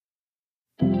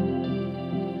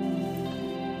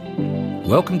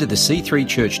Welcome to the C3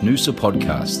 Church Noosa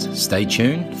podcast. Stay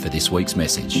tuned for this week's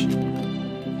message.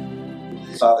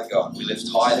 Father God, we lift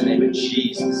high the name of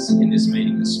Jesus in this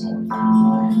meeting this morning.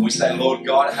 We say, Lord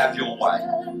God, have your way.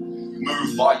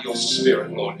 Move by your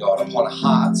Spirit, Lord God, upon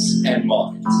hearts and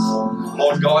minds.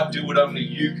 Lord God, do what only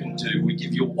you can do. We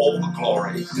give you all the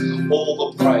glory,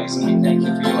 all the praise, and we thank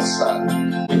you for your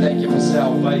Son. We thank you for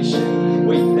salvation.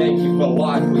 We thank you for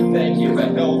life. We thank you for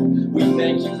health. We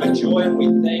thank you for joy. We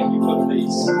thank you for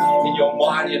peace. In your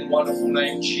mighty and wonderful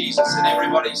name, Jesus. And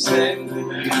everybody said,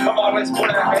 come on, let's put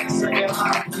our hands together.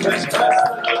 Let's bless the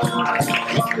Lord.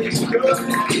 God is good.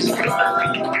 He's good.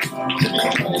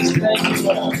 Thank you,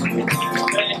 Lord.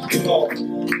 Thank you, Lord.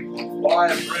 Well,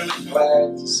 I am really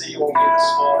glad to see you all here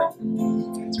this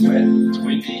morning. It's wet, it's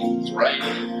windy, it's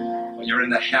raining. Well, you're in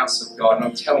the house of God, and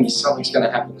I'm telling you, something's going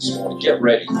to happen this morning. Get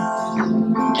ready.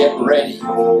 Get ready.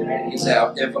 He's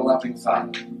our ever-loving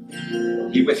Father.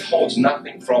 He withholds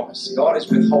nothing from us. God is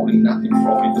withholding nothing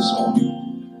from you this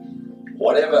morning.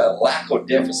 Whatever lack or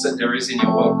deficit there is in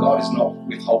your world, God is not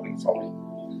withholding from you.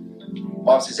 The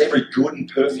Bible says every good and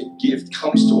perfect gift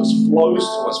comes to us, flows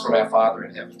to us from our Father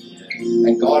in heaven.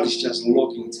 And God is just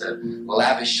looking to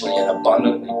lavishly and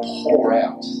abundantly pour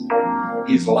out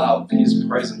His love, His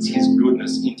presence, His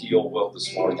goodness into your world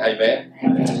this morning. Amen?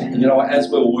 And you know, as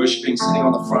we're worshiping, sitting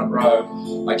on the front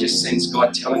row, I just sensed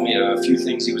God telling me a few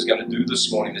things He was going to do this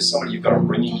morning. There's somebody you've got a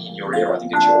ringing in your ear. I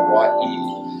think it's your right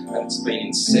ear. And it's been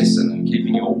incessant and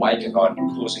keeping you awake at night and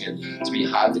causing it to be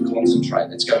hard to concentrate.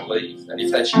 It's going to leave. And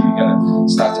if that's you, you're going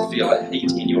to start to feel a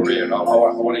heat in your ear. And I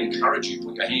want to encourage you,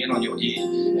 put your hand on your ear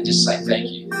and just say, thank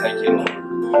you, Lord.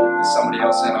 There's somebody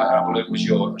else, and I believe it was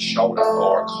your shoulder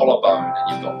or a collarbone,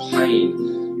 and you've got pain,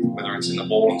 whether it's in the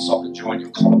ball and socket joint, your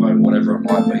collarbone, whatever it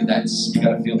might be. You're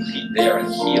going to feel heat there and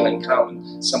healing come.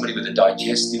 And somebody with a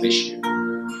digestive issue,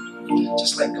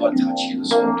 just let God touch you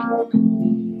this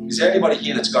morning. Is there anybody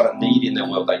here that's got a need in their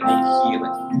world? They need healing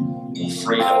or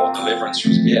freedom or deliverance.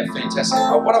 Yeah, fantastic.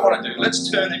 What I want to do, let's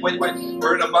turn,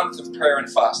 we're in a month of prayer and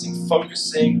fasting,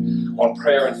 focusing on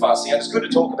prayer and fasting. And it's good to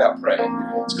talk about prayer.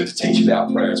 It's good to teach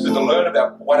about prayer. It's good to learn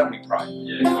about, why don't we pray?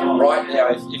 Yeah. Right now,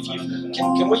 if you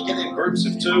can we get in groups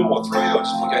of 2 or 3, or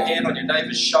just put your hand on your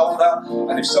neighbour's shoulder,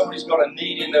 and if somebody's got a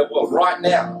need in their world, right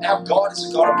now, our God is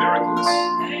a God of miracles.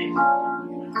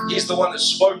 He's the one that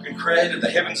spoke and created the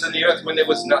heavens and the earth when there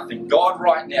was nothing. God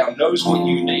right now knows what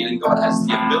you need, and God has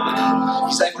the ability.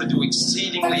 He's able to do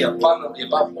exceedingly abundantly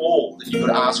above all that you could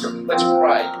ask Him. Let's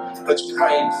pray. Let's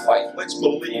pray in faith. Let's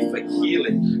believe for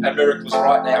healing and miracles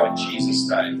right now in Jesus'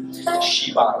 name.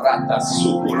 Father, I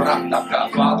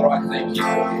thank you.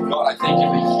 God, I thank you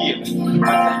for healing. I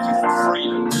thank you for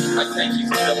freedom. I thank you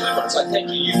for deliverance. I thank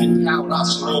you you've empowered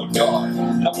us, Lord God,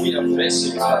 that we are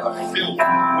vessels that are filled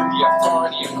with the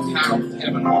authority and the power of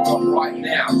heaven, Lord God, right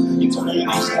now, into all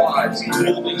these lives,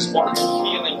 into all these bodies.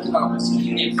 Healing comes.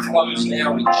 It flows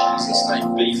now in Jesus'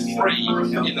 name. Be free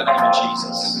in the name of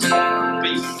Jesus.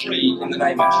 Be free in the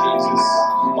name of Jesus.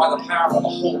 By the power of the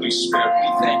Holy Spirit, we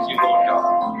thank you, Lord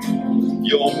God.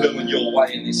 Your will and your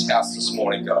way in this house this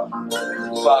morning, God.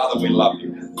 Father, we love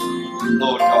you.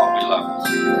 Lord God, we love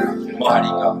you. Mighty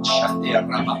God.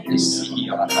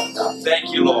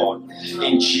 Thank you, Lord.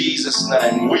 In Jesus'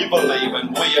 name, we believe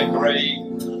and we agree.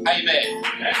 Amen.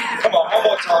 Come on, one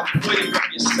more time. Please grab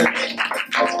your seats.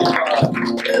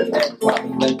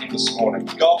 Thank you this morning.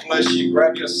 God bless you.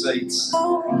 Grab your seats.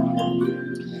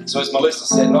 So as Melissa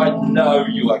said, I know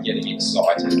you are getting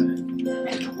excited.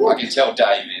 I can tell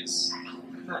Dave is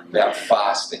about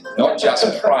fasting. Not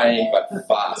just praying, but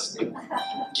fasting.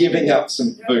 Giving up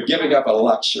some food, giving up a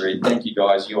luxury. Thank you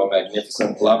guys, you are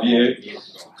magnificent. Love you. Can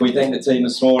we thank the team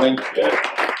this morning?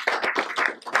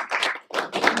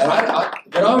 And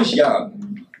when I was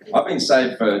young, I've been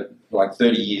saved for like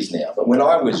 30 years now, but when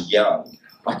I was young,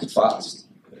 I could fast.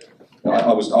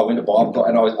 I went to Bible college,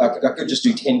 and I could just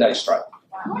do 10 days straight.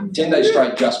 10 days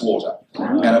straight, just water.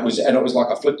 And it was like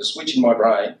I flipped a switch in my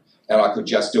brain, and I could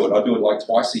just do it. I do it like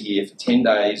twice a year for 10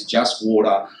 days, just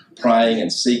water, praying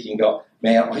and seeking God.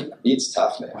 Man, it's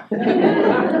tough now.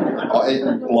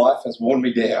 Life has worn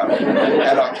me down,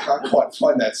 and I can't quite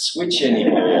find that switch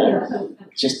anymore.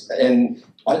 And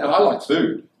I like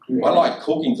food. I like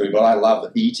cooking food, but I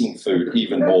love eating food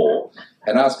even more.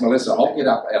 And ask Melissa, I'll get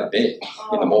up out of bed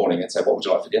in the morning and say, what would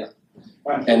you like for dinner?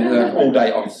 And all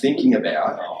day I'm thinking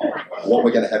about what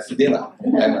we're going to have for dinner.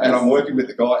 And I'm working with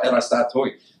the guy, and I start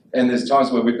talking. And there's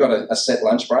times where we've got a set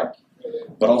lunch break,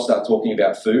 but I'll start talking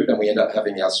about food, and we end up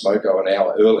having our smoko an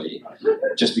hour early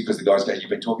just because the guys go, you've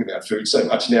been talking about food so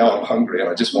much now, I'm hungry and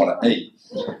I just want to eat.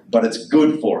 But it's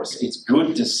good for us. It's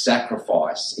good to sacrifice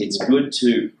advice. It's good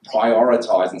to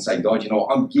prioritize and say, God, you know,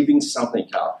 I'm giving something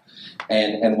up.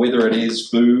 And whether it is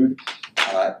food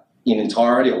in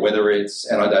entirety, or whether it's,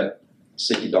 and I don't,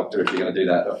 seek your doctor if you're going to do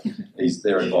that, is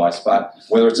their advice, but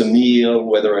whether it's a meal,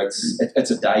 whether it's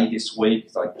a day this week,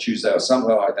 like Tuesday or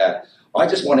something like that, I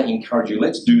just want to encourage you,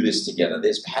 let's do this together.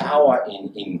 There's power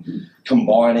in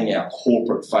combining our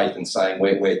corporate faith and saying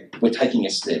we're taking a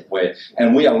step,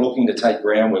 and we are looking to take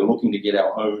ground, we're looking to get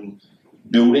our own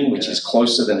building, which is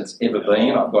closer than it's ever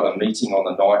been. I've got a meeting on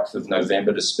the 9th of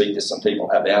November to speak to some people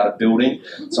about a building,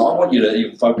 so I want you to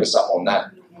even focus up on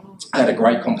that. I had a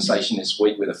great conversation this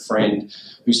week with a friend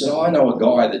who said, I know a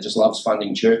guy that just loves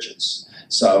funding churches.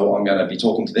 So I'm going to be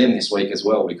talking to them this week as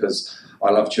well, because I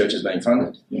love churches being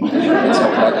funded. It's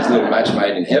like this little match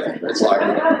made in heaven. It's like,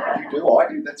 you do, I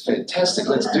do, that's fantastic,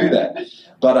 let's do that.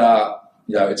 But,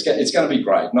 you know, it's going to be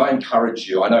great. And I encourage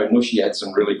you. I know Nushi had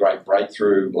some really great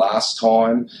breakthrough last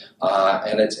time.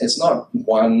 And it's not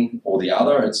one or the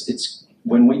other. It's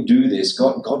when we do this,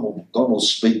 God will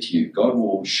speak to you. God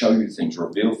will show you things,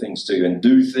 reveal things to you, and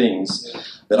do things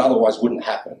that otherwise wouldn't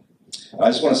happen. I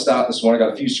just want to start this morning. I've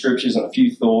got a few scriptures and a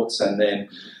few thoughts, and then,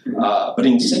 but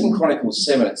in 2 Chronicles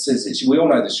 7, it says this. We all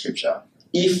know the scripture.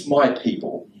 If my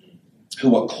people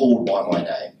who are called by my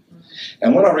name,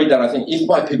 and when I read that, I think, if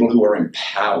my people who are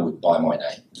empowered by my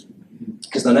name,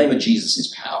 because the name of Jesus is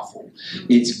powerful.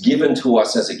 It's given to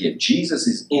us as a gift. Jesus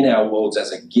is in our worlds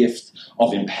as a gift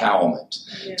of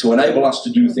empowerment to enable us to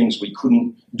do things we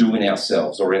couldn't do in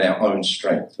ourselves or in our own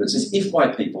strength. But it says, if my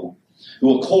people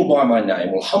who are called by my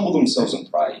name will humble themselves and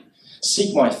pray,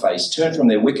 seek my face, turn from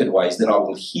their wicked ways, then I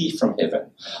will hear from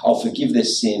heaven. I'll forgive their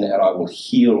sin and I will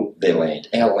heal their land.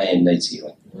 Our land needs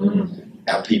healing.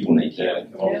 Our people need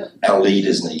healing. Our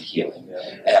leaders need healing.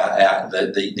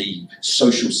 The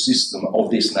social system of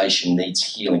this nation needs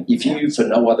healing. If you, for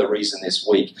no other reason this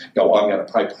week, go, I'm going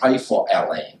to pray for our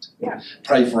land.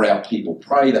 Pray for our people.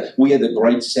 Pray that we are the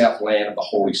great south land of the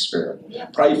Holy Spirit.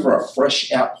 Pray for a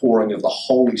fresh outpouring of the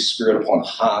Holy Spirit upon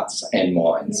hearts and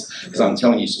minds. Because I'm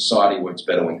telling you, society works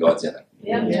better when God's in it.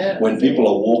 When people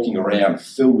are walking around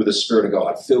filled with the Spirit of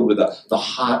God, filled with the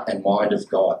heart and mind of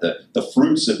God, the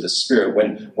fruits of the Spirit,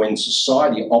 when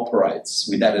society operates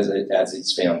with that as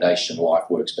its foundation, life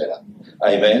works better.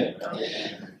 Amen?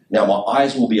 Now my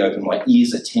eyes will be open, my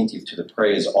ears attentive to the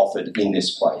prayers offered in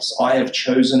this place. I have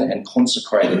chosen and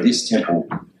consecrated this temple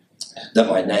that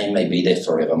my name may be there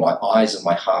forever. My eyes and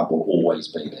my heart will always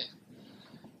be there.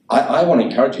 I want to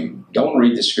encourage you, go and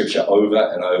read this scripture over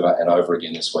and over and over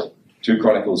again this week. 2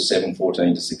 Chronicles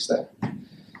 7:14-16.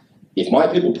 If my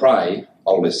people pray,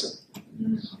 I'll listen.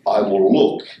 I will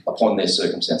look upon their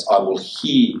circumstance. I will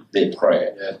hear their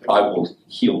prayer. I will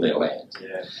heal their land.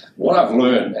 What I've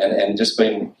learned and just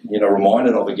been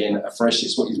reminded of again afresh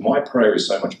is my prayer is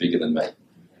so much bigger than me.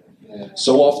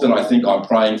 So often I think I'm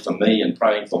praying for me and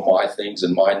praying for my things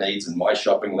and my needs and my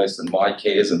shopping list and my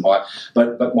cares and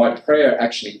but my prayer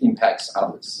actually impacts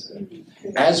others.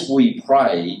 As we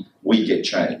pray, we get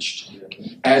changed.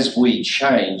 As we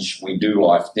change, we do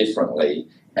life differently,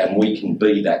 and we can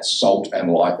be that salt and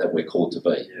light that we're called to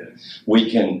be. We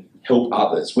can help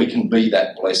others. We can be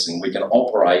that blessing. We can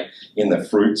operate in the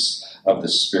fruits of the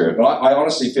Spirit. But I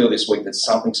honestly feel this week that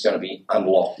something's going to be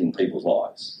unlocked in people's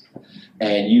lives.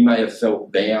 And you may have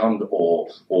felt bound or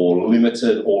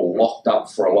limited or locked up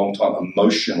for a long time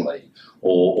emotionally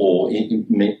or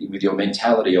with your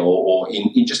mentality or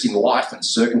in just in life and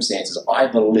circumstances. I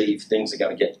believe things are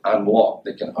going to get unlocked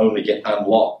that can only get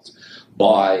unlocked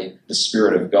by the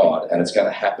Spirit of God, and it's going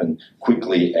to happen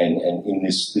quickly and in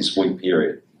this week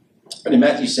period. But in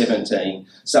Matthew 17,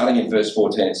 starting in verse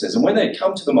 14, it says, and when they had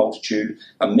come to the multitude,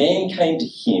 a man came to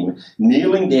him,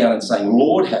 kneeling down and saying,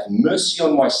 Lord, have mercy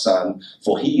on my son,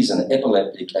 for he is an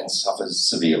epileptic and suffers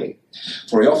severely.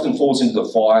 For he often falls into the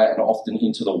fire and often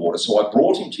into the water. So I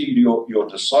brought him to you, your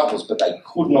disciples, but they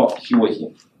could not cure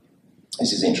him.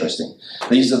 This is interesting.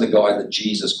 These are the guys that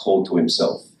Jesus called to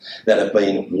himself, that have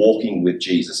been walking with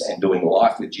Jesus and doing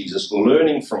life with Jesus,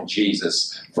 learning from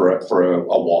Jesus for a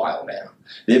while now.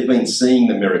 They've been seeing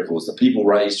the miracles, the people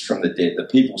raised from the dead, the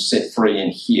people set free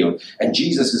and healed, and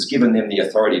Jesus has given them the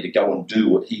authority to go and do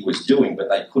what he was doing, but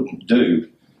they couldn't do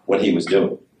what he was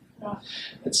doing.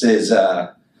 It says,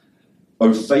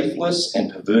 O faithless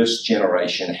and perverse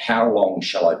generation, how long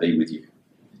shall I be with you?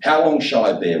 How long shall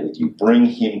I bear with you? Bring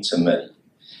him to me.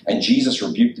 And Jesus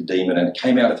rebuked the demon, and it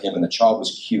came out of him, and the child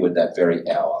was cured that very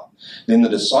hour. Then the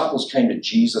disciples came to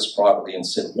Jesus privately and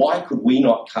said, "Why could we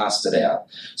not cast it out?"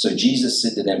 So Jesus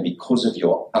said to them, "Because of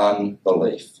your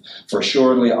unbelief. For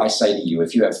assuredly I say to you,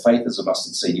 if you have faith as a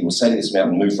mustard seed, you will say to this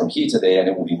mountain, move from here to there, and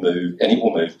it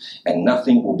will move, and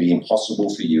nothing will be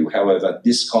impossible for you. However,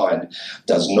 this kind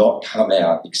does not come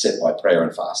out except by prayer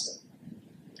and fasting."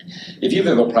 If you've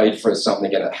ever prayed for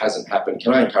something and it hasn't happened,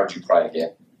 can I encourage you to pray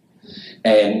again?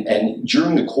 And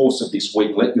during the course of this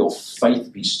week, let your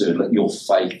faith be stirred. Let your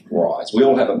faith rise. We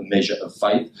all have a measure of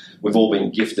faith. We've all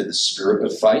been gifted the spirit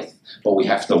of faith, but we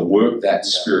have to work that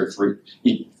spirit for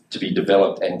it to be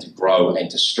developed and to grow and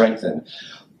to strengthen.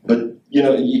 But,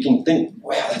 you can think,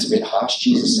 wow, that's a bit harsh.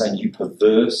 Jesus saying, you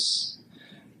perverse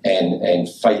and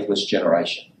faithless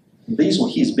generation. These were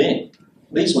his men.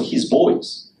 These were his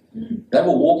boys. They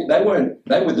were walking. They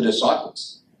were the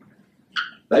disciples.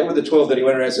 They were the 12 that he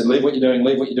went around and said, leave what you're doing,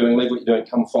 leave what you're doing, leave what you're doing,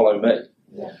 come follow me.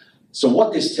 Yeah. So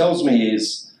what this tells me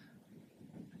is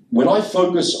when I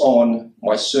focus on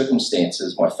my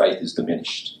circumstances, my faith is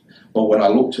diminished. But when I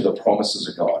look to the promises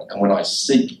of God and when I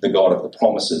seek the God of the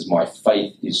promises, my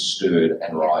faith is stirred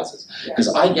and rises. Because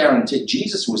I guarantee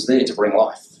Jesus was there to bring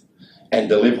life and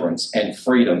deliverance and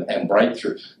freedom and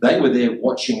breakthrough. They were there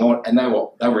watching on, and they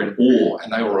were in awe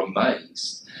and they were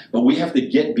amazed. But we have to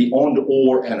get beyond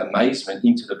awe and amazement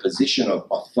into the position of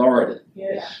authority,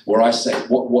 where I say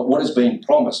what has been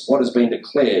promised, what has been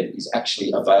declared is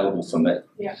actually available for me.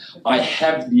 Yeah. I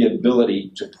have the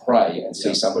ability to pray and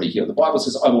see somebody healed. The Bible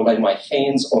says, I will lay my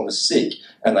hands on the sick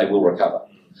and they will recover.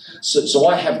 So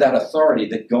I have that authority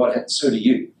that God had. So do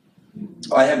you.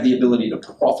 I have the ability to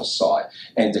prophesy,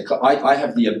 and I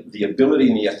have the ability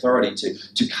and the authority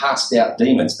to cast out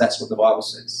demons. That's what the Bible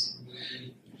says.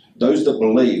 Those that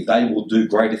believe, they will do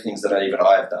greater things than even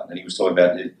I have done. And he was talking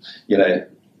about,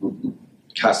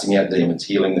 casting out demons,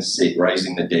 healing the sick,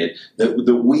 raising the dead.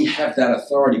 That we have that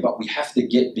authority, but we have to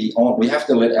get beyond. We have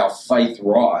to let our faith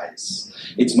rise.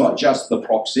 It's not just the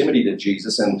proximity to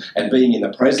Jesus and being in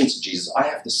the presence of Jesus. I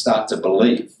have to start to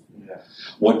believe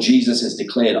what Jesus has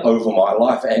declared over my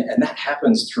life. And that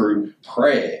happens through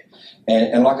prayer.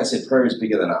 And like I said, prayer is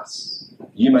bigger than us.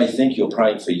 You may think you're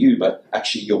praying for you, but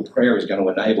actually your prayer is going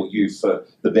to enable you for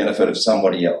the benefit of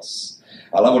somebody else.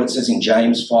 I love what it says in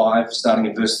James 5, starting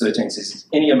in verse 13. It says, is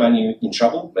any among you in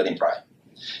trouble? Let him pray.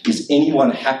 Is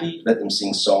anyone happy? Let them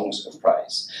sing songs of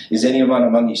praise. Is anyone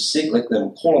among you sick? Let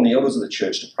them call on the elders of the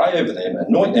church to pray over them,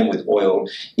 anoint them with oil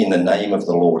in the name of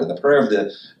the Lord. And the prayer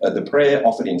the prayer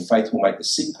offered in faith will make the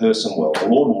sick person well. The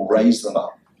Lord will raise them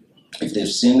up. If they've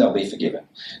sinned, they'll be forgiven.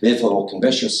 Therefore,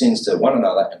 confess your sins to one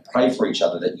another and pray for each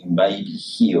other that you may be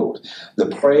healed. The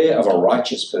prayer of a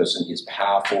righteous person is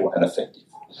powerful and effective.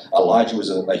 Elijah was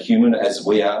a human as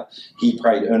we are. He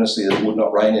prayed earnestly that it would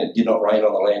not rain, and it did not rain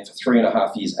on the land for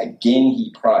 3.5 years. Again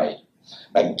he prayed.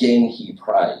 Again he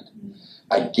prayed.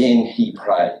 Again he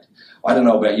prayed. I don't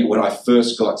know about you, when I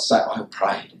first got saved, I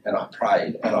prayed and I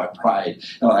prayed and I prayed.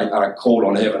 And I called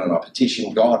on heaven and I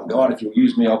petitioned God. God, if you'll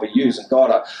use me, I'll be used. And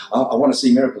God, I want to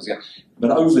see miracles again.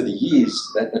 But over the years,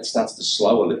 that starts to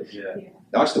slow a little. Yeah.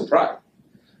 Now, I still pray.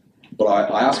 But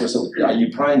I ask myself, are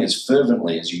you praying as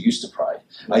fervently as you used to pray?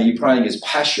 Are you praying as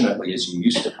passionately as you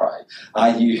used to pray?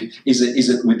 Is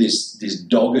it with this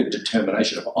dogged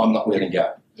determination of I'm not letting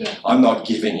go? Yeah. I'm not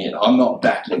giving in. I'm not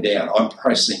backing down. I'm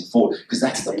pressing forward. Because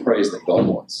that's the prayers that God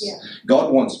wants. Yeah.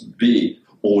 God wants big,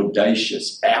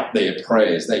 audacious, out there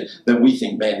prayers that we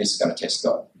think, man, this is going to test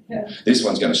God. Yeah. This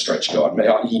one's going to stretch God.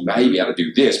 He may be able to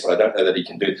do this, but I don't know that he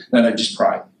can do it. No, just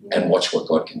pray and watch what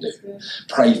God can do. Yeah.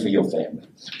 Pray for your family.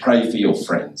 Pray for your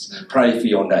friends. Pray for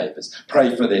your neighbours.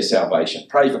 Pray for their salvation.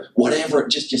 Pray for whatever.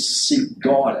 Just seek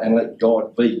God and let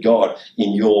God be God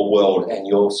in your world and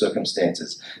your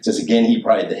circumstances. It says again, he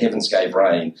prayed, the heavens gave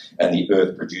rain and the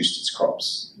earth produced its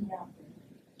crops. Yeah.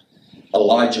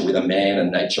 Elijah with a man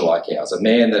and nature like ours, a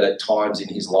man that at times in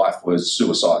his life was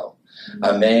suicidal.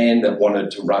 A man that wanted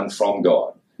to run from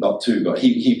God, not to God.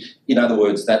 He in other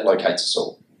words, that locates us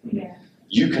all. Yeah.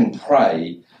 You can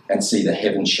pray and see the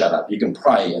heavens shut up. You can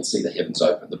pray and see the heavens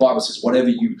open. The Bible says whatever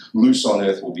you loose on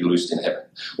earth will be loosed in heaven.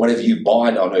 Whatever you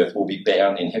bind on earth will be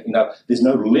bound in heaven. There's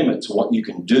no limit to what you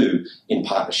can do in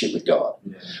partnership with God.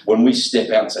 Yeah. When we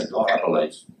step out and say, God, I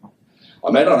believe.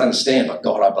 I may not understand, but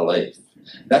God, I believe.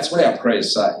 That's what our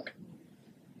prayers say.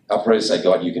 Our prayers say,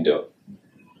 God, you can do it.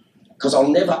 Because I'll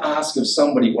never ask of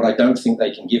somebody what I don't think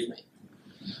they can give me.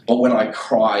 But when I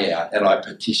cry out and I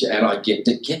petition and I get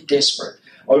desperate,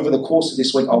 over the course of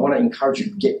this week, I want to encourage you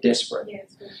to get desperate. Yeah,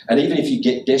 and even if you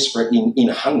get desperate in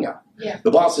hunger, Yeah.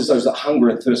 The Bible says those that hunger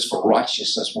and thirst for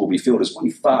righteousness will be filled. As we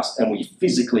fast and we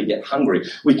physically get hungry,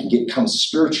 we can become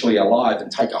spiritually alive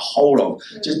and take a hold of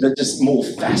just more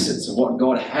facets of what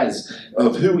God has,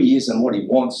 of who he is and what he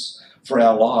wants for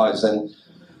our lives. And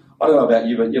I don't know about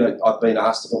you, but I've been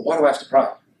asked, why do I have to pray?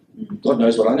 God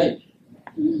knows what I need.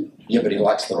 Yeah, but he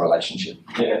likes the relationship.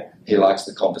 Yeah. He likes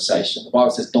the conversation. The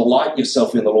Bible says, delight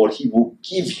yourself in the Lord. He will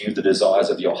give you the desires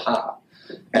of your heart.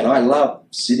 And I love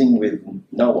sitting with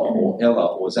Noah or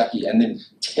Ella or Zaki and then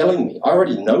telling me, I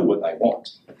already know what they want.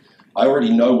 I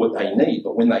already know what they need.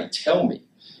 But when they tell me,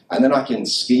 and then I can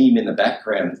scheme in the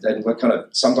background and kind of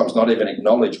sometimes not even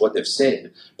acknowledge what they've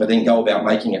said, but then go about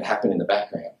making it happen in the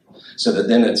background. So that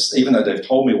then it's, even though they've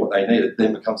told me what they need, it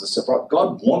then becomes a surprise.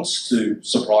 God wants to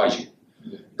surprise you.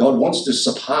 God wants to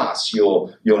surpass your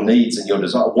needs and your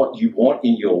desire, what you want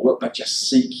in your work, but just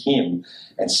seek him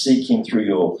and seek him through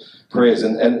your prayers.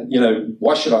 And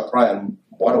why should I pray and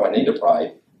why do I need to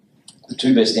pray? The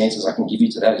two best answers I can give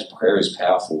you to that is prayer is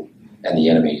powerful and the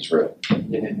enemy is real.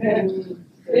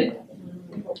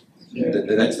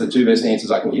 That's the two best answers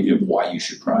I can give you of why you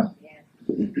should pray.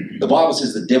 The Bible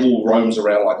says the devil roams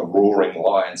around like a roaring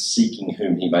lion seeking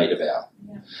whom he may devour.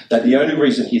 That the only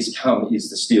reason he's come is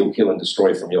to steal, kill and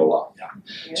destroy from your life.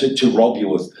 To rob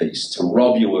you of peace, to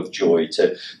rob you of joy,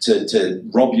 to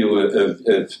rob you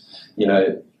of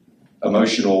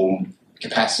emotional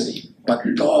capacity. But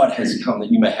God has come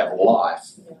that you may have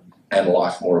life and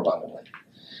life more abundantly.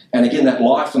 And again, that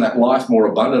life and that life more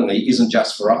abundantly isn't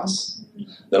just for us.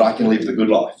 That I can live the good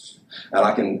life. And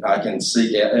I can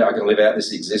seek out, I can live out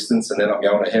this existence and then I'm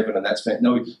going to heaven and that's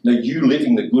fantastic. No, you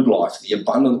living the good life, the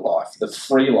abundant life, the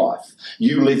free life,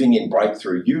 you living in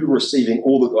breakthrough, you receiving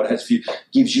all that God has for you,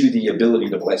 gives you the ability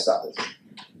to bless others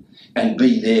and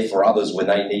be there for others when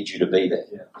they need you to be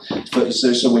there.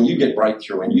 So when you get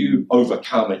breakthrough and you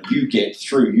overcome and you get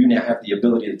through, you now have the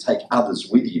ability to take others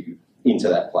with you into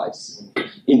that place,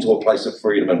 into a place of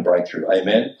freedom and breakthrough.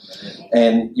 Amen?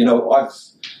 And,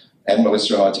 and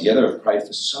Melissa and I together have prayed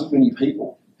for so many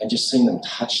people and just seen them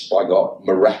touched by God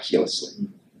miraculously.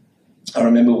 I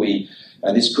remember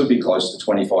and this could be close to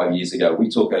 25 years ago, we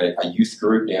took a youth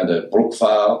group down to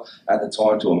Brookvale at the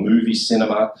time to a movie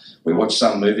cinema. We watched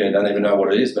some movie, I don't even know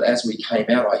what it is, but as we came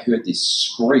out, I heard this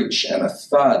screech and a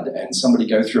thud and somebody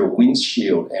go through a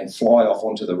windshield and fly off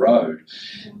onto the road.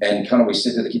 And we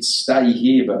said to the kids, stay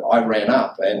here, but I ran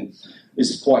up. And this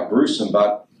is quite gruesome,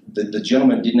 but the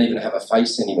gentleman didn't even have a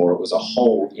face anymore. It was a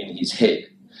hole in his head.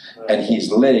 And his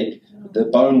leg,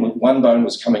 one bone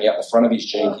was coming out the front of his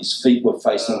jean, his feet were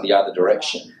facing the other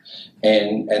direction.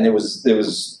 And there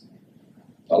was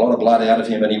a lot of blood out of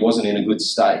him and he wasn't in a good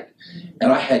state.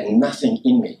 And I had nothing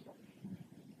in me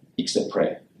except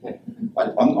prayer.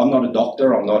 I'm not a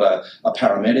doctor, I'm not a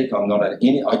paramedic,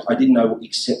 I didn't know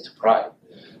except to pray.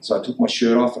 So I took my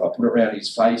shirt off and I put it around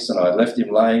his face and I left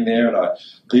him laying there and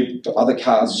other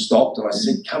cars stopped and I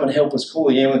said, come and help us, call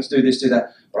the ambulance, do this, do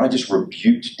that. But I just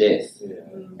rebuked death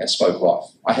and spoke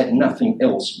life. I had nothing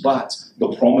else but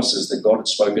the promises that God had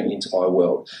spoken into my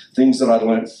world, things that I'd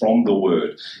learned from the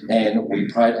Word. And we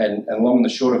prayed, and long and the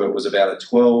short of it was about a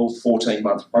 12,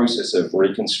 14-month process of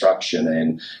reconstruction.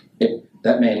 And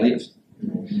that man lived.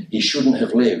 He shouldn't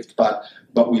have lived, but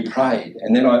we prayed.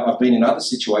 And then I've been in other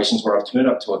situations where I've turned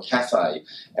up to a cafe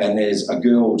and there's a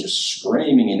girl just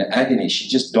screaming in agony. She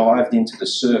just dived into the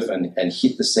surf and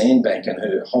hit the sandbank and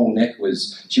her whole neck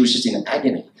she was just in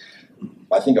agony.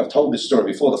 I think I've told this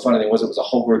story before. The funny thing was it was a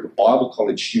whole group of Bible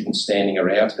college students standing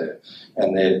around her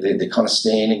and they're kind of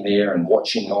standing there and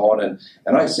watching on.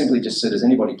 And I simply just said, has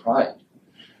anybody prayed?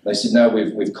 They said, no,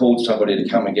 we've called somebody to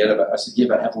come and get her. But I said, yeah,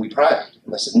 but have we prayed?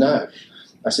 And they said, no.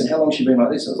 I said, how long has she been like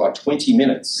this? It was like 20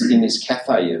 minutes in this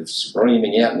cafe of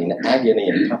screaming out and in agony.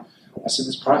 And I said,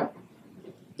 let's pray.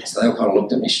 So they all kind of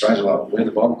looked at me strangely like, we're the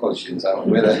Bible college students, aren't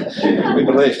we? We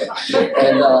believe.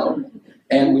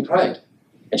 And we prayed.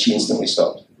 And she instantly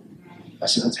stopped. I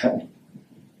said, what's happening?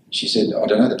 She said, I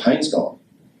don't know, the pain's gone.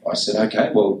 I said,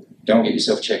 okay, well, go and get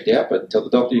yourself checked out, but tell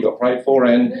the doctor you got prayed for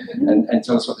and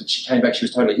tell us what. She came back, she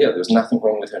was totally healed. There was nothing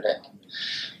wrong with her neck.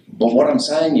 But what I'm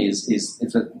saying is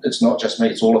it's not just me,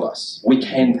 it's all of us. We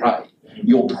can pray.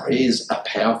 Your prayers are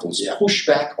powerful. So push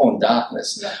back on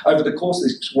darkness. Yeah. Over the course of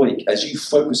this week, as you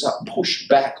focus up, push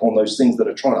back on those things that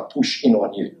are trying to push in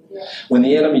on you. Yeah. When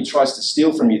the enemy tries to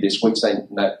steal from you this week, say,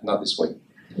 no, not this week.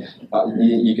 Yeah.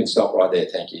 You can stop right there,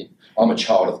 thank you. I'm a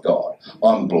child of God.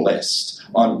 I'm blessed.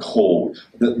 I'm called.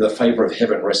 The favour of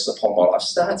heaven rests upon my life.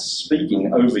 Start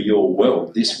speaking over your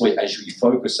world this week as you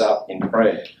focus up in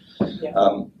prayer. Yeah.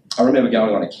 I remember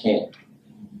going on a camp.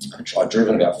 I'd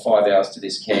driven about 5 hours to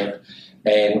this camp,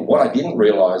 and what I didn't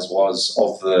realise was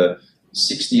of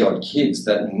 60 odd kids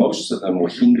that most of them were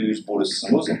Hindus, Buddhists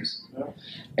and Muslims.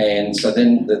 And so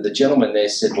then the gentleman there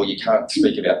said, well, you can't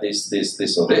speak about this,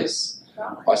 or this.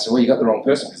 I said, well, you got the wrong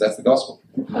person, because that's the gospel.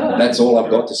 That's all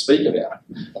I've got to speak about.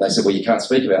 And they said, well, you can't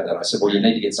speak about that. I said, well, you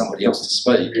need to get somebody else to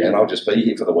speak, and I'll just be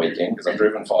here for the weekend because I've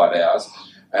driven 5 hours.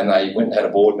 And they went and had a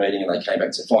board meeting, and they came back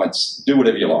and said, fine, do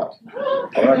whatever you like.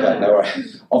 Okay, no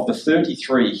worries. Of the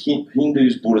 33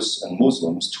 Hindus, Buddhists and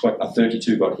Muslims,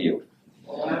 32 got healed.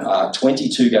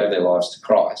 22 gave their lives to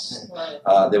Christ.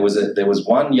 There was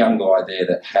one young guy there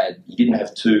that he didn't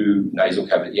have 2 nasal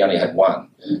cavities, he only had 1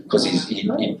 because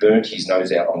he burnt his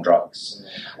nose out on drugs.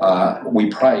 We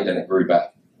prayed and it grew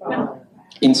back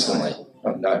instantly.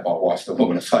 Oh, no, my wife, the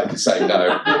woman of faith, is saying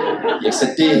no. Yes,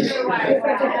 it did.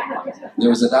 There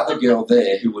was another girl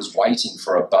there who was waiting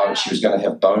for a bone. She was going to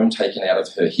have bone taken out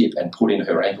of her hip and put in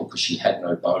her ankle because she had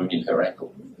no bone in her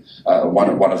ankle.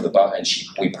 One of the bone, and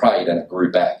we prayed and it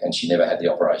grew back, and she never had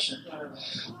the operation.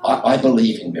 I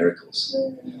believe in miracles.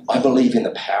 I believe in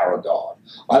the power of God.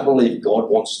 I believe God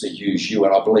wants to use you,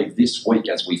 and I believe this week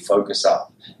as we focus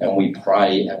up and we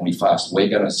pray and we fast, we're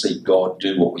going to see God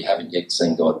do what we haven't yet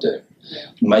seen God do.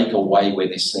 Make a way where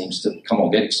this seems to... Come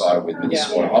on, get excited with me this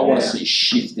morning. I want to see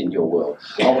shift in your world.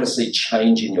 I want to see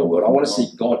change in your world. I want to see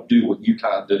God do what you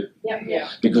can't do.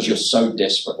 Because you're so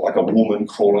desperate, like a woman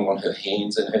crawling on her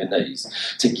hands and her knees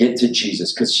to get to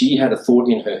Jesus, because she had a thought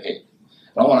in her head.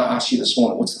 And I want to ask you this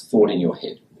morning, what's the thought in your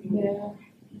head?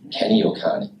 Can he or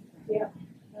can't he?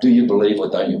 Do you believe or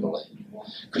don't you believe?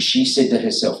 Because she said to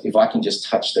herself, if I can just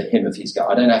touch the hem of his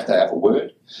garment, I don't have to have a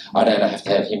word. I don't have to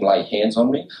have him lay hands on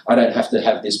me. I don't have to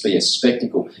have this be a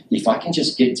spectacle. If I can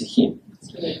just get to him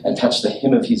and touch the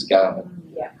hem of his garment,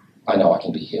 I know I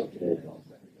can be healed.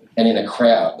 And in a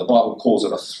crowd, the Bible calls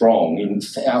it a throng, in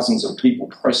thousands of people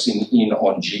pressing in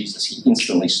on Jesus, he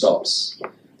instantly stops.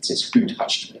 It says, who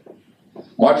touched me?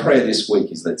 My prayer this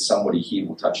week is that somebody here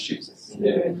will touch Jesus.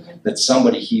 That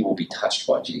somebody here will be touched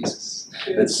by Jesus.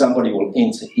 That somebody will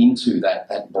enter into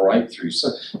that breakthrough. So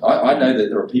I know that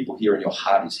there are people here and your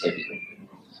heart is heavy,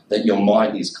 that your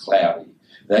mind is cloudy,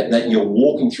 that you're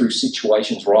walking through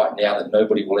situations right now that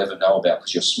nobody will ever know about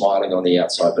because you're smiling on the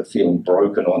outside but feeling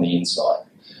broken on the inside.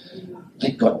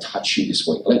 Let God touch you this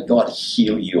week. Let God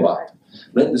heal you up.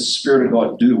 Let the Spirit of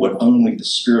God do what only the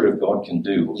Spirit of God can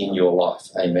do in your life.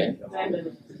 Amen.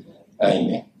 Amen.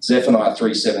 Amen. Zephaniah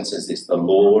 3:7 says this, the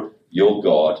Lord your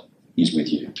God is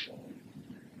with you.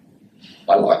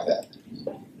 I like that.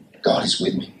 God is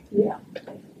with me.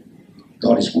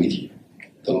 God is with you.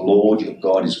 The Lord your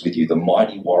God is with you, the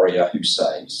mighty warrior who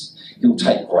saves. He'll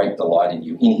take great delight in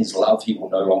you. In his love he will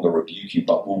no longer rebuke you,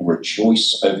 but will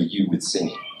rejoice over you with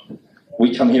singing.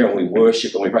 We come here and we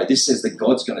worship and we pray. This says that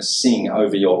God's going to sing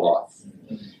over your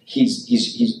life. He's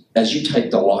as you take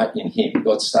delight in him,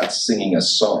 God starts singing a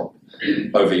song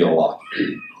over your life.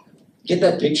 Get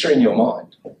that picture in your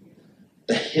mind.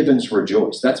 The heavens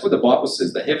rejoice. That's what the Bible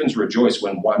says. The heavens rejoice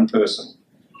when one person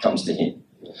comes to him.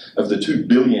 Of the 2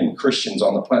 billion Christians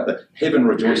on the planet, the heaven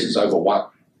rejoices over one.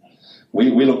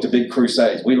 We look to big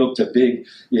crusades. We look to big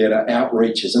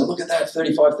outreaches. And look at that,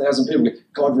 35,000 people.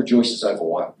 God rejoices over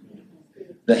one.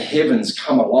 The heavens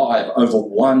come alive over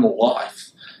one life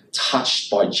touched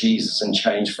by Jesus and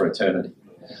changed for eternity.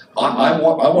 I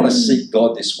want to seek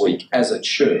God this week as a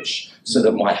church so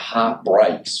that my heart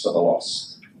breaks for the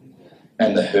lost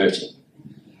and the hurting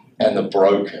and the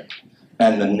broken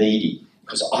and the needy,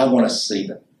 because I want to see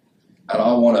them and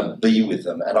I want to be with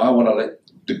them and I want to let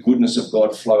the goodness of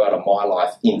God flow out of my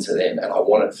life into them, and I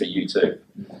want it for you too,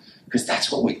 because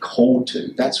that's what we're called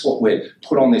to. That's what we're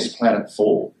put on this planet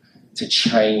for. To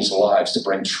change lives, to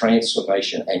bring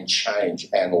transformation and change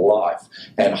and life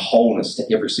and wholeness to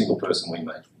every single person we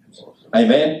meet.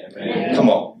 Amen? Amen. Come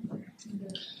on.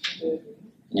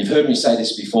 You've heard me say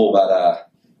this before,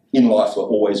 but in life we're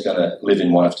always going to live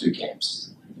in one of 2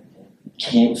 camps.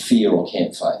 Camp fear or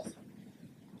camp faith.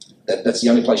 That's the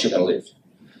only place you're going to live.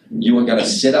 You are going to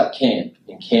set up camp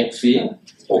in camp fear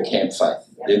or camp faith.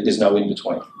 There's no in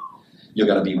between. You're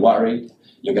going to be worried.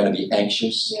 You're going to be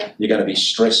anxious. You're going to be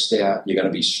stressed out. You're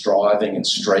going to be striving and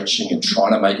stretching and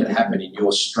trying to make it happen in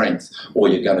your strength, or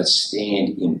you're going to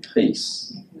stand in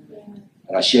peace.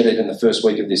 And I shared it in the first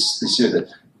week of this year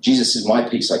that Jesus says, my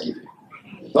peace I give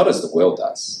you. Not as the world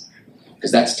does,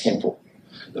 because that's temporal.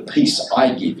 The peace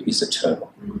I give is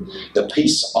eternal. The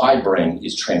peace I bring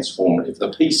is transformative.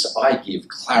 The peace I give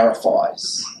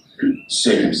clarifies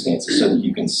circumstances so that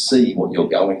you can see what you're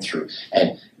going through.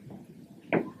 And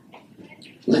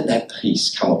let that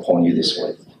peace come upon you this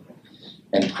week.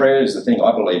 And prayer is the thing,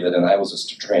 I believe, that enables us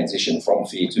to transition from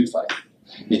fear to faith.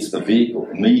 It's the vehicle,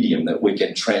 the medium that we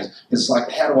can It's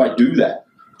like, how do I do that?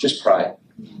 Just pray,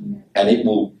 and it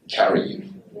will carry you.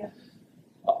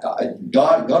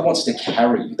 God wants to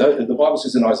carry you. The Bible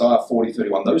says in Isaiah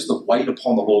 40:31, those that wait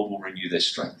upon the Lord will renew their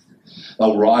strength.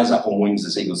 They'll rise up on wings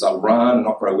as eagles. They'll run and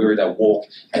not grow weary. They'll walk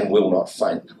and will not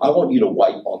faint. I want you to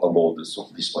wait on the Lord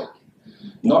this week.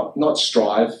 Not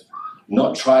strive,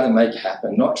 not try to make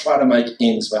happen, not try to make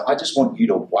ends meet. I just want you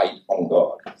to wait on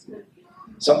God.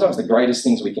 Sometimes the greatest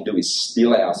things we can do is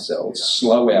still ourselves,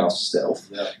 slow ourselves,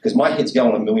 because my head's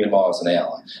going 1,000,000 miles an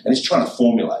hour, and it's trying to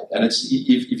formulate. And it's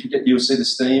if you'll see the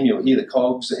steam, you'll hear the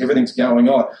cogs, everything's going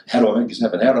on. How do I make this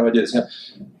happen? How do I do this happen?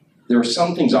 There are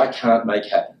some things I can't make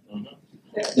happen.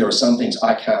 There are some things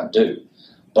I can't do,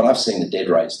 but I've seen the dead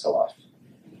raised to life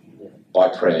by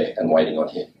prayer and waiting on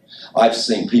Him. I've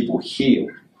seen people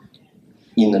healed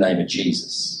in the name of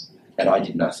Jesus, and I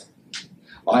did nothing.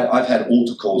 I've had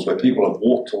altar calls where people have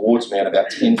walked towards me, and about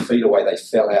 10 feet away they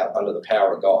fell out under the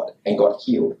power of God and got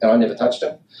healed. And I never touched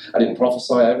them. I didn't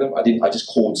prophesy over them. I just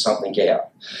called something out.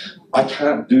 I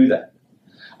can't do that.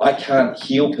 I can't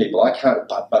heal people. I can't.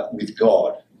 But with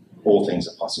God, all things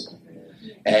are possible.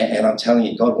 And I'm telling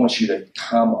you, God wants you to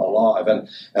come alive. And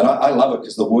I love it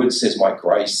because the Word says, "My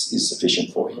grace is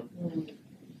sufficient for you."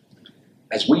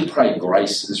 As we pray,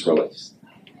 grace is released.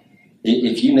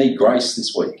 If you need grace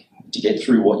this week, to get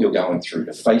through what you're going through,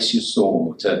 to face your storm,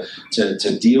 or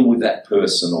to deal with that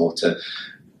person, or to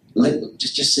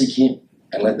just seek Him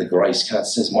and let the grace come. It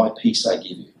says, "My peace I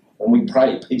give you." When we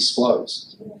pray, peace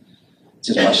flows. It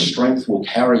says, "My strength will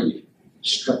carry you."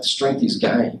 Strength is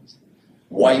gained.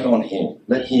 Wait on Him.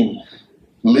 Let Him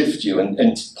lift you. And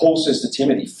Paul says to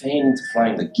Timothy, "Fan into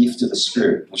flame the gift of the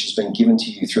Spirit, which has been given to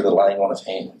you through the laying on of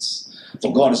hands.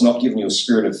 For God has not given you a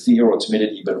spirit of fear or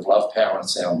timidity, but of love, power, and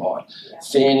sound mind."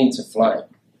 Fan into flame.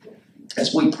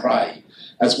 As we pray,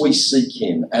 as we seek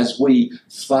Him, as we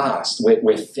fast,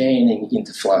 we're fanning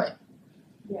into flame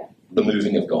the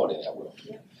moving of God in our world.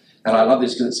 And I love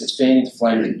this because it says, "Fan into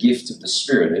flame the gift of the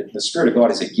Spirit." The Spirit of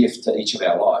God is a gift to each of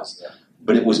our lives,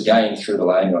 but it was gained through the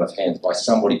laying on of hands by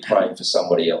somebody praying for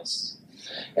somebody else.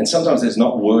 And sometimes there's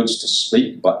not words to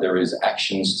speak, but there is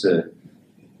actions to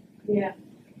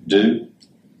do,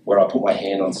 where I put my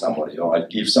hand on somebody, or I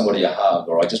give somebody a hug,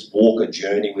 or I just walk a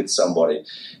journey with somebody.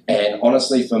 And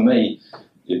honestly, for me,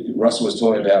 Russell was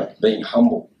talking about being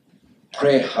humble.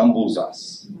 Prayer humbles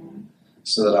us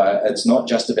so that it's not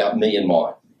just about me and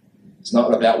mine. It's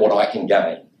not about what I can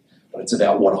gain, but it's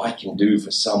about what I can do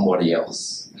for somebody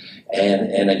else.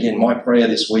 And again, my prayer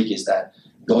this week is that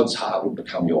God's heart would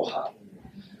become your heart.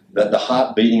 That the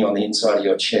heart beating on the inside of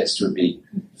your chest would be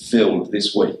filled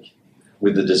this week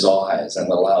with the desires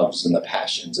and the loves and the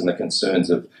passions and the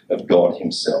concerns of God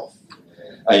Himself.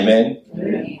 Amen?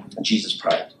 Amen. And Jesus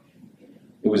prayed.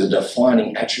 It was a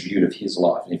defining attribute of His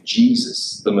life. And if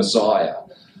Jesus, the Messiah,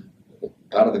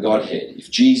 part of the Godhead, if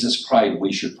Jesus prayed,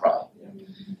 we should pray.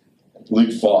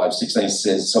 Luke 5:16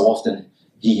 says, "So often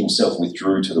He Himself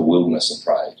withdrew to the wilderness and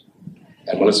prayed."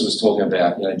 And Melissa was talking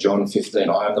about, John 15,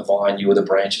 "I am the vine, you are the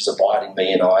branches, abide in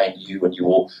me and I in you, and you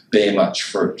will bear much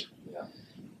fruit."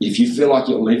 If you feel like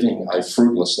you're living a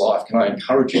fruitless life, can I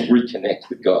encourage you to reconnect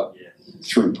with God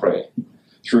through prayer,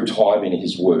 through time in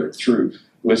His Word, through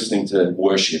listening to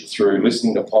worship, through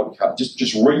listening to podcasts.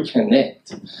 Just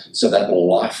reconnect so that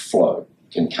life flow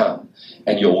can come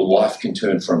and your life can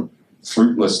turn from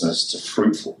fruitlessness to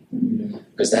fruitful,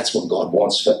 because that's what God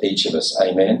wants for each of us.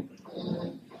 Amen.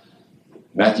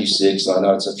 Matthew 6, I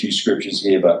know it's a few scriptures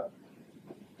here,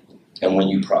 and when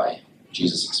you pray,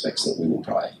 Jesus expects that we will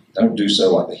pray. Don't do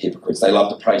so like the hypocrites. They love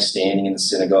to pray standing in the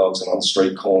synagogues and on the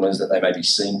street corners that they may be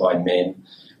seen by men.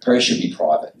 Prayer should be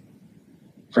private.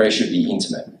 Prayer should be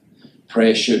intimate.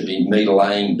 Prayer should be me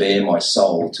laying bare my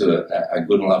soul to a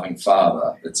good and loving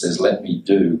Father that says, "Let me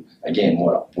do, again,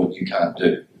 what you can't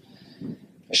do."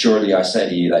 Assuredly, I say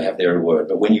to you, they have their word.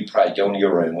 But when you pray, go into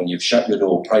your room. When you've shut your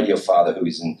door, pray to your Father who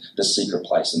is in the secret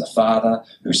place. And the Father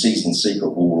who sees in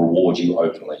secret will reward you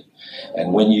openly.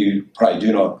 And when you pray,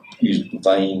 do not use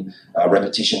vain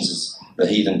repetitions as the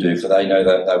heathen do, for they know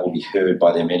that they will be heard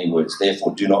by their many words.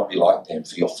 Therefore, do not be like them,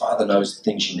 for your Father knows the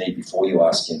things you need before you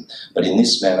ask Him. But in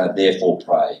this manner, therefore,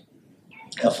 pray,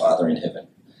 Our Father in heaven,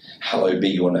 hallowed be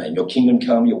your name. Your kingdom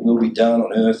come, your will be done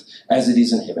on earth as it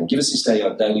is in heaven. Give us this day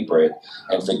our daily bread,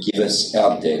 and forgive us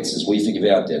our debts as we forgive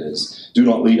our debtors. Do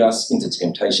not lead us into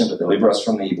temptation, but deliver us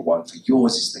from the evil one. For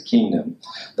yours is the kingdom,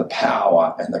 the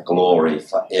power, and the glory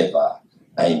forever.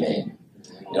 Amen.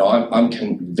 I'm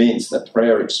convinced that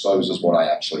prayer exposes what I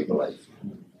actually believe.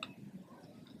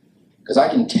 Because I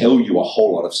can tell you a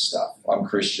whole lot of stuff. I'm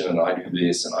Christian and I do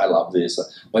this and I love this.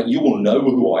 But you will know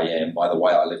who I am by the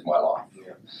way I live my life.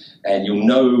 And you'll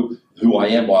know who I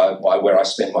am by where I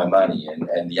spend my money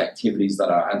and the activities that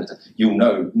I undertake. You'll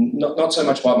know, not so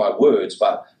much by my words,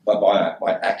 but by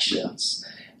my actions.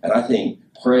 And I think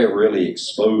prayer really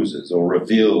exposes or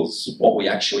reveals what we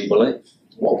actually believe,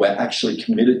 what we're actually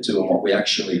committed to, and what we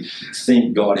actually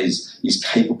think God is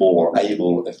capable or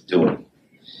able of doing.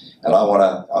 And I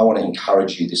want to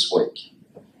encourage you this week.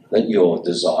 Let your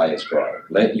desires grow.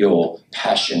 Let your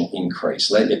passion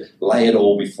increase. Lay it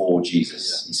all before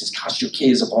Jesus. He says, cast your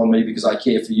cares upon me because I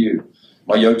care for you.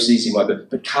 My yoke's easy,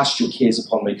 but cast your cares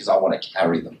upon me because I want to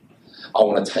carry them. I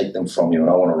want to take them from you and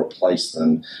I want to replace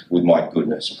them with my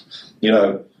goodness. You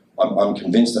know, I'm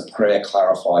convinced that prayer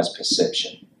clarifies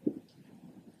perception.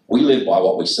 We live by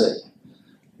what we see,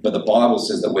 but the Bible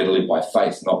says that we're to live by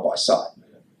faith, not by sight.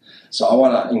 So I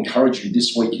want to encourage you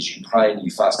this week as you pray and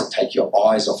you fast to take your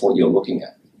eyes off what you're looking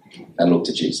at and look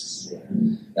to Jesus.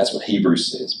 That's what Hebrews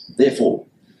says. Therefore,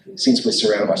 since we're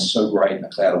surrounded by so great a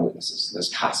cloud of witnesses, let's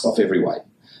cast off every weight,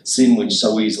 sin which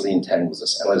so easily entangles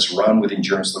us, and let us run with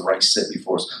endurance the race set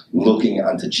before us, looking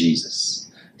unto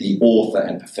Jesus, the author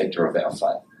and perfecter of our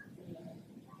faith.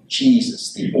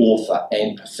 Jesus, the author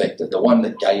and perfecter, the one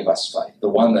that gave us faith, the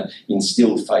one that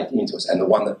instilled faith into us, and the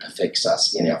one that perfects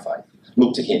us in our faith.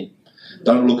 Look to him.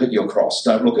 Don't look at your cross.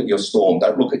 Don't look at your storm.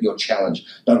 Don't look at your challenge.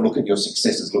 Don't look at your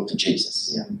successes. Look to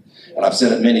Jesus. Yeah. And I've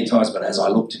said it many times, but as I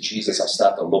look to Jesus, I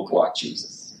start to look like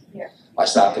Jesus. Yeah. I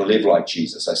start to live like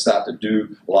Jesus. I start to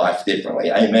do life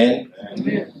differently. Amen?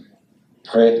 Amen.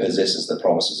 Prayer possesses the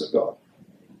promises of God.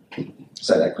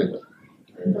 Say that quickly.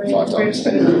 5 times.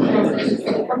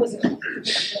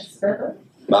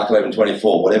 Mark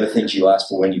 11:24. Whatever things you ask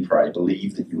for when you pray,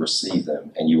 believe that you receive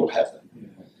them and you will have them.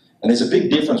 And there's a big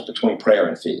difference between prayer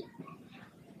and fear.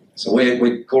 So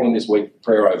we're calling this week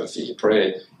prayer over fear.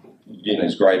 Prayer,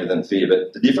 is greater than fear.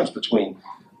 But the difference between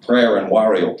prayer and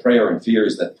worry or prayer and fear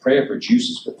is that prayer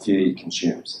produces but fear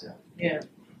consumes. Yeah.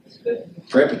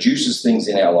 Prayer produces things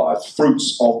in our life,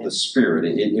 fruits of the Spirit.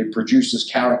 It produces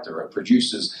character. It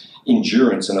produces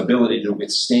endurance, an ability to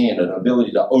withstand, an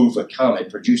ability to overcome.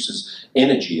 It produces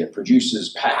energy. It produces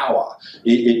power.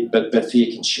 But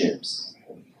fear consumes.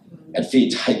 And fear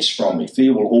takes from you.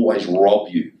 Fear will always rob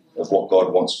you of what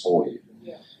God wants for you.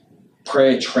 Yeah.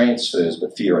 Prayer transfers,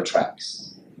 but fear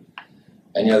attracts.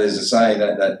 And there's a saying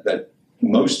that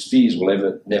most fears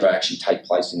will never actually take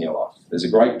place in your life. There's a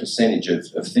great percentage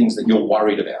of things that you're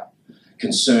worried about,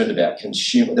 concerned about,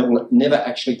 consumed, that will never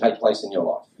actually take place in your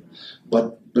life.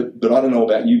 But I don't know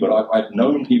about you, but I've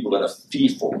known people that are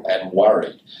fearful and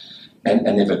worried,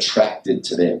 and they've attracted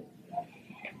to them.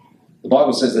 The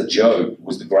Bible says that Job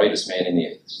was the greatest man in the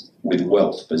earth, with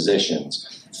wealth,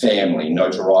 possessions, family,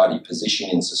 notoriety, position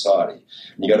in society.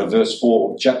 And you go to verse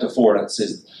 4, chapter 4, and it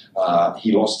says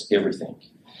he lost everything.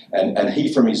 And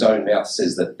he from his own mouth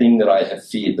says, the thing that I have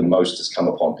feared the most has come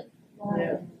upon me.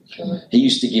 Yeah. He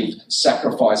used to give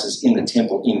sacrifices in the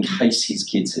temple in case his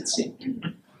kids had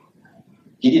sinned.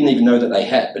 He didn't even know that they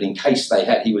had, but in case they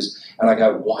had, and I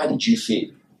go, why did you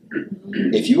fear?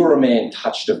 If you were a man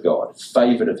touched of God,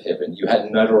 favoured of heaven, you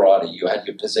had notoriety, you had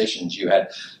your possessions, you had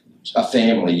a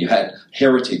family, you had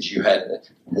heritage,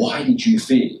 why did you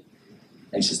fear?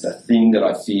 And he says, the thing that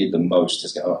I feared the most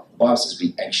is going, the Bible says,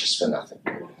 be anxious for nothing.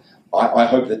 I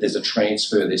hope that there's a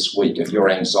transfer this week of your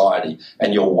anxiety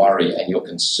and your worry and your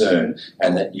concern,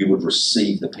 and that you would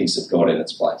receive the peace of God in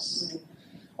its place.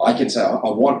 I can say, I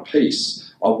want peace.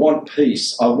 I want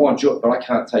peace, I want joy, but I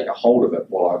can't take a hold of it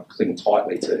while I cling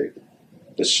tightly to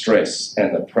the stress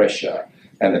and the pressure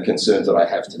and the concerns that I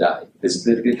have today.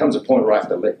 There comes a point where I have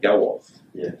to let go of.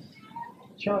 Yeah.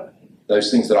 Sure. Those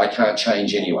things that I can't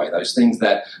change anyway, those things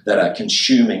that are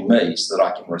consuming me so that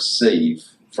I can receive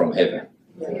from heaven.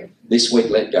 Yeah. This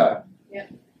week, let go. Yeah.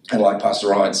 And like Pastor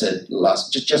Ryan said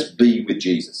just be with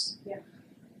Jesus. Yeah.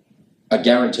 I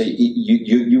guarantee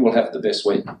you will have the best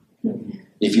week.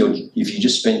 If you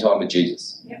just spend time with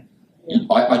Jesus. Yeah. Yeah.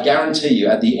 I guarantee you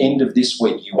at the end of this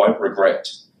week you won't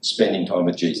regret spending time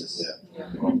with Jesus.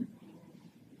 Yeah. Yeah.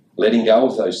 Letting go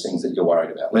of those things that you're worried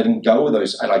about. Letting go of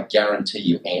those, and I guarantee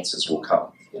you answers will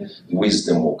come. Yeah.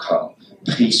 Wisdom will come.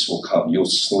 Peace will come. You'll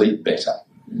sleep better.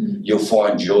 Mm. You'll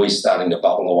find joy starting to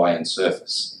bubble away and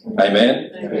surface.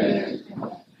 Amen? Amen.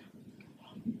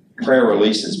 Prayer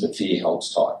releases, but fear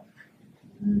holds tight.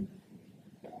 Mm.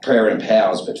 Prayer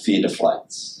empowers, but fear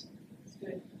deflates.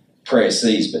 Prayer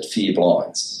sees, but fear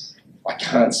blinds. I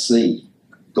can't see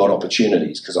God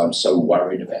opportunities because I'm so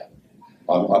worried about it.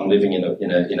 I'm living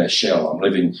in a shell. I'm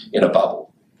living in a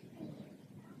bubble.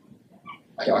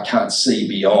 I can't see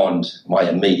beyond my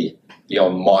immediate,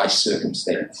 beyond my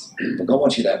circumstance. But God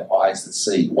wants you to have eyes that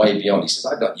see way beyond. He says,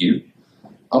 I've got you.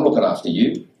 I'm looking after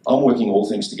you. I'm working all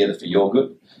things together for your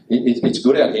good. It's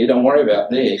good out here. Don't worry about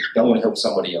there. Go and help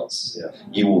somebody else. Yeah.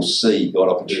 You will see God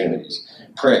opportunities.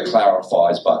 Prayer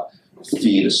clarifies, but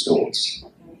fear distorts.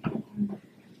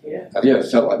 Yeah. Have you ever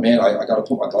felt like, man, I got to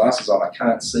put my glasses on. I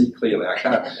can't see clearly. I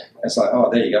can't. It's like, oh,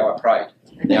 there you go. I prayed.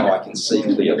 Now I can see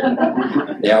clearly.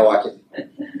 Now I can.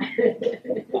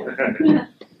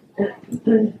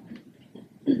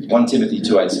 1 Timothy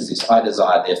 2:8 says this, I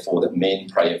desire therefore that men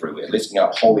pray everywhere, lifting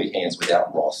up holy hands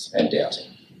without wrath and doubting.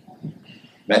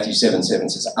 Matthew 7:7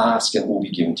 says, ask and it will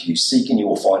be given to you, seek and you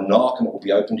will find, knock and it will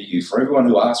be opened to you. For everyone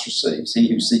who asks receives, he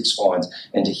who seeks finds,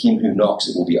 and to him who knocks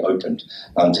it will be opened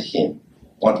unto him.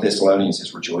 1 Thessalonians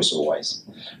says, rejoice always,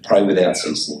 pray without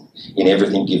ceasing, in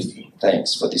everything give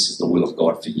thanks, for this is the will of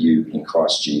God for you in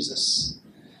Christ Jesus.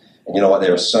 And you know what,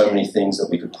 there are so many things that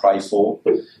we could pray for,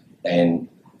 and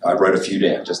I wrote a few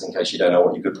down just in case you don't know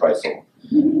what you could pray for.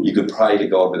 You could pray to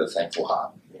God with a thankful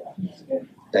heart.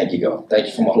 Thank you, God. Thank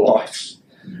you for my life.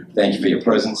 Thank you for your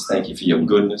presence. Thank you for your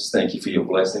goodness. Thank you for your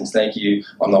blessings. Thank you,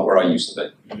 I'm not where I used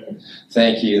to be.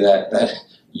 Thank you that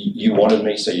you wanted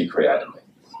me, so you created me.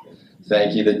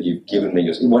 Thank you that you've given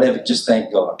me whatever. Just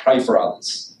thank God. Pray for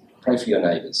others. Pray for your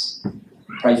neighbours.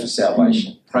 Pray for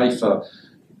salvation. Pray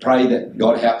that,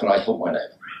 God, how can I help my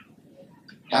neighbour?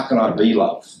 How can I be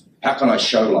love? How can I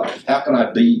show love? How can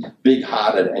I be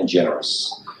big-hearted and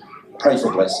generous? Pray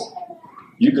for blessing.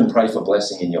 You can pray for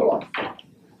blessing in your life.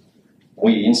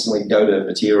 We instantly go to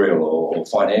material or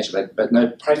financial, but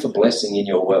no, pray for blessing in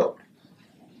your world.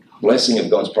 Blessing of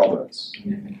God's providence.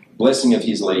 Blessing of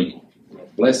his leading.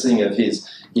 Blessing of his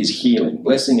healing.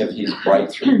 Blessing of his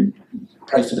breakthrough.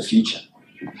 Pray for the future.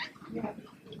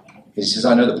 He says,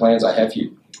 I know the plans I have for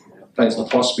you. Plans to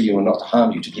prosper you and not to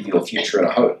harm you, to give you a future and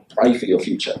a hope. Pray for your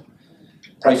future.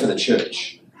 Pray for the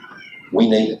church. We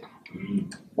need it.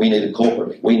 We need it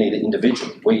corporately. We need it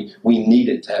individually. We need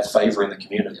it to have favour in the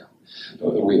community,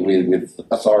 with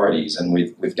authorities and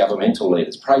with governmental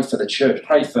leaders. Pray for the church.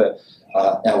 Pray for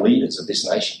our leaders of this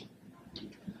nation.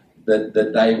 That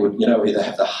they would, either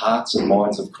have the hearts and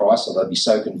minds of Christ, or they'd be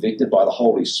so convicted by the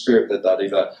Holy Spirit that they'd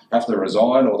either have to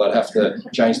resign or they'd have to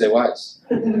change their ways.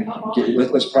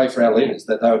 Let's pray for our leaders,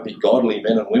 that they would be godly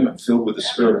men and women filled with the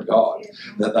Spirit of God,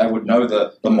 that they would know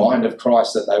the mind of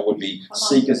Christ, that they would be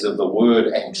seekers of the word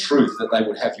and truth, that they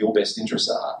would have your best interests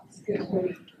at heart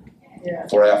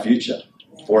for our future,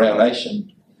 for our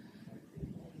nation.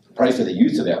 Pray for the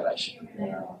youth of our nation.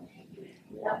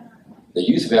 The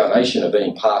youth of our nation are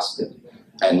being pastored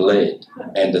and led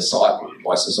and discipled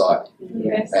by society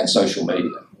and social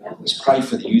media. Let's pray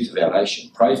for the youth of our nation.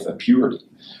 Pray for purity.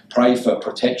 Pray for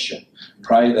protection.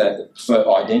 Pray for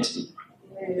identity.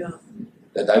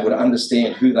 That they would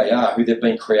understand who they are, who they've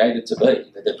been created to be,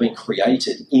 that they've been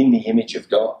created in the image of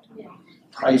God.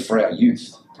 Pray for our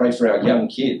youth. Pray for our young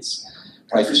kids.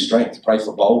 Pray for strength. Pray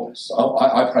for boldness.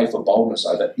 I pray for boldness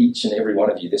over each and every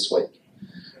one of you this week.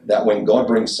 That when God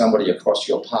brings somebody across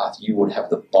your path, you would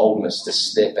have the boldness to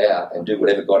step out and do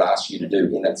whatever God asks you to do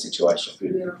in that situation.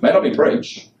 It may not be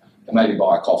preach. It may be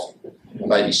buy a coffee. It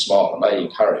may be smile. It may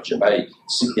encourage. It may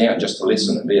sit down just to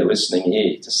listen and be a listening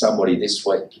ear to somebody this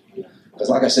week. Because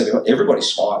like I said, everybody's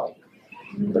smiling,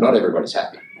 but not everybody's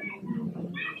happy.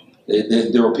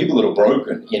 There are people that are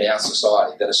broken in our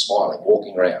society that are smiling,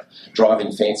 walking around,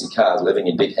 driving fancy cars, living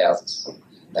in big houses.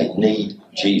 They need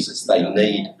Jesus. They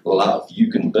need love.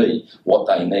 You can be what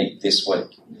they need this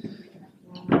week.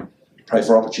 Pray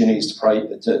for opportunities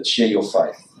to share your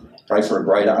faith. Pray for a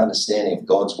greater understanding of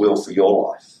God's will for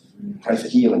your life. Pray for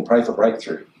healing. Pray for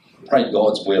breakthrough. Pray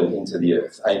God's will into the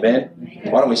earth. Amen?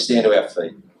 Why don't we stand to our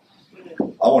feet?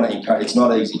 I want to encourage. It's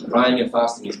not easy. Praying and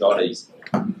fasting is not easy,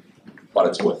 but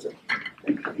it's worth it.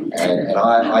 And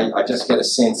I just get a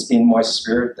sense in my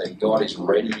spirit that God is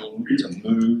readying to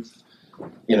move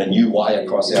in a new way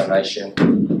across our nation.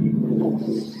 And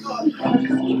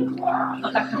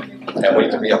we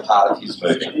can be a part of his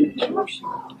moving.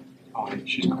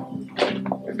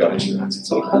 We've got insurance.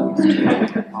 It's all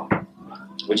good.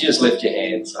 Would you just lift your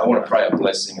hands? I want to pray a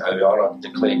blessing over you. I want to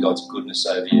declare God's goodness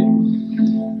over you.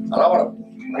 And I'm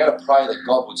going to pray that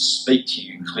God would speak to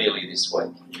you clearly this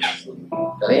week.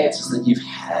 That answers that you've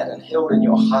had and held in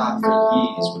your heart for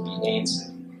years would be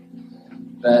answered.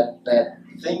 That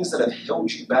things that have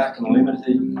held you back and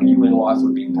limited you in life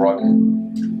would be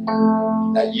broken.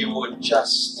 That you would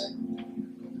just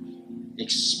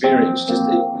experience,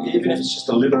 even if it's just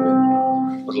a little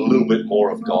bit, but a little bit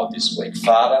more of God this week.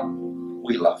 Father,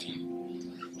 we love you.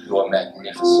 You are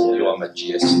magnificent. You are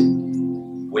majestic.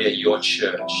 We are your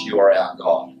church. You are our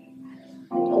God.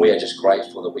 And we are just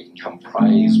grateful that we can come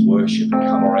praise, worship, and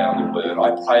come around the word.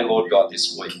 I pray, Lord God,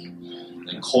 this week,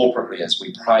 and corporately as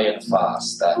we pray and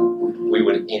fast, that we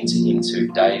would enter into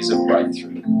days of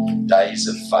breakthrough, days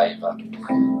of favour,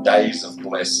 days of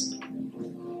blessing,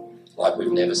 like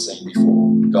we've never seen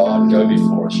before. God, go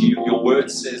before us. Your word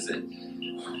says that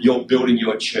you're building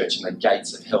your church and the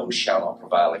gates of hell shall not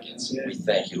prevail against it. We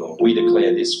thank you, Lord. We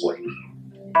declare this week,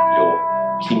 your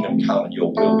kingdom come and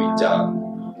your will be done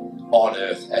on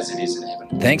earth as it is in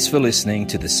heaven. Thanks for listening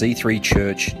to the C3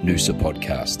 Church Noosa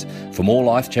podcast. For more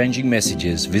life-changing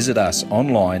messages, visit us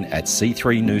online at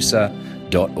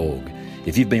c3noosa.org.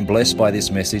 If you've been blessed by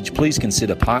this message, please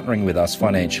consider partnering with us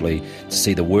financially to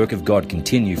see the work of God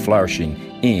continue flourishing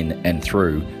in and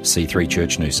through C3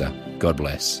 Church Noosa. God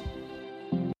bless.